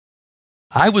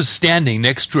I was standing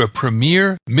next to a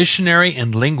premier missionary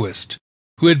and linguist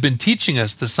who had been teaching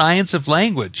us the science of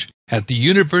language at the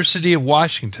University of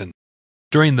Washington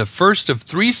during the first of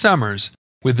 3 summers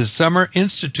with the Summer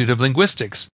Institute of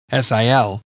Linguistics,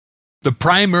 SIL, the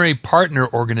primary partner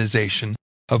organization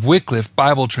of Wycliffe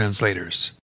Bible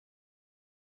translators.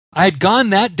 I had gone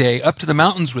that day up to the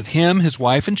mountains with him, his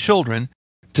wife, and children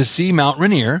to see Mount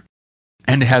Rainier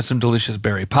and to have some delicious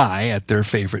berry pie at their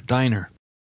favorite diner.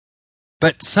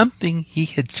 But something he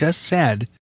had just said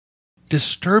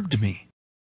disturbed me.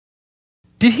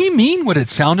 Did he mean what it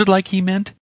sounded like he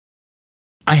meant?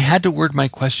 I had to word my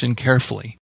question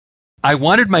carefully. I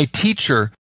wanted my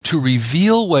teacher to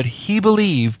reveal what he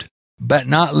believed, but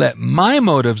not let my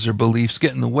motives or beliefs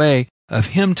get in the way of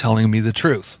him telling me the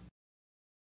truth.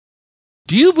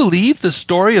 Do you believe the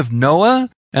story of Noah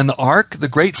and the ark, the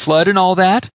great flood and all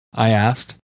that? I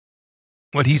asked.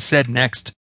 What he said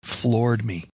next floored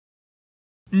me.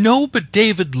 No, but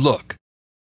David, look.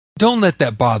 Don't let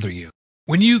that bother you.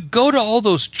 When you go to all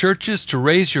those churches to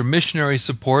raise your missionary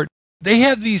support, they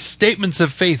have these statements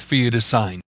of faith for you to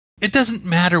sign. It doesn't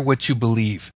matter what you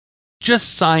believe.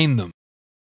 Just sign them.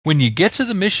 When you get to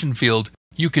the mission field,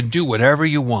 you can do whatever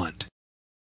you want.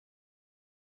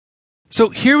 So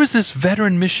here was this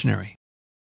veteran missionary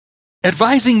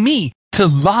advising me to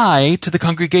lie to the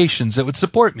congregations that would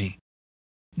support me.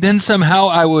 Then somehow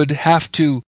I would have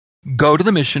to go to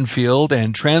the mission field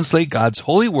and translate God's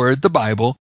holy word, the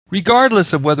Bible,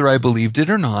 regardless of whether I believed it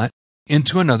or not,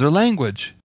 into another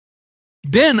language.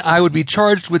 Then I would be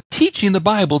charged with teaching the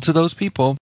Bible to those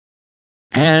people,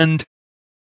 and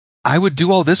I would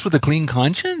do all this with a clean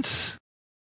conscience?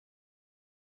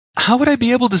 How would I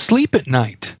be able to sleep at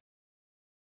night?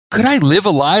 Could I live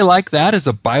a lie like that as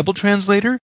a Bible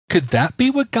translator? Could that be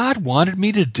what God wanted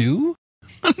me to do?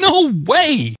 No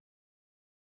way!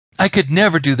 I could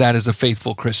never do that as a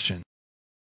faithful Christian.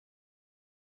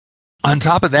 On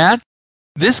top of that,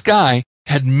 this guy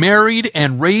had married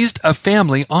and raised a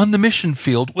family on the mission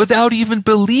field without even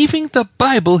believing the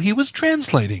Bible he was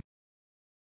translating.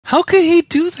 How could he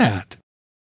do that?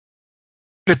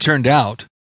 It turned out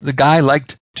the guy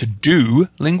liked to do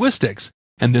linguistics,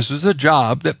 and this was a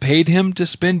job that paid him to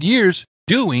spend years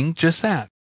doing just that.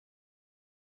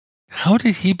 How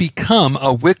did he become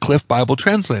a Wycliffe Bible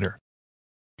translator?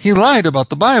 He lied about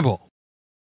the Bible.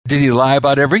 Did he lie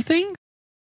about everything?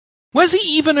 Was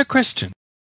he even a Christian?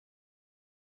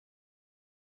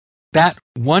 That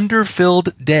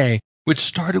wonder-filled day, which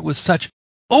started with such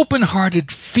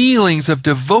open-hearted feelings of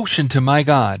devotion to my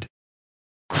God,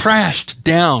 crashed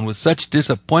down with such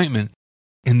disappointment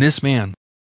in this man.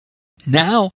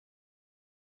 Now,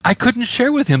 I couldn't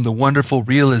share with him the wonderful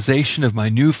realization of my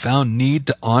newfound need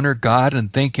to honor God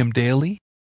and thank Him daily.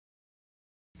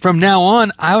 From now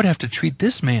on, I would have to treat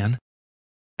this man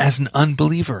as an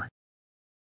unbeliever.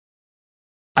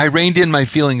 I reined in my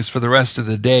feelings for the rest of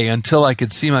the day until I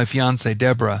could see my fiancée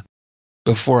Deborah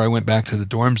before I went back to the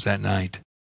dorms that night.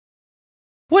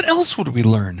 What else would we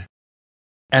learn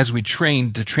as we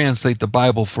trained to translate the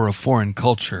Bible for a foreign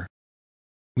culture?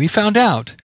 We found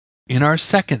out in our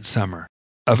second summer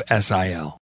of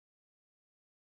SIL.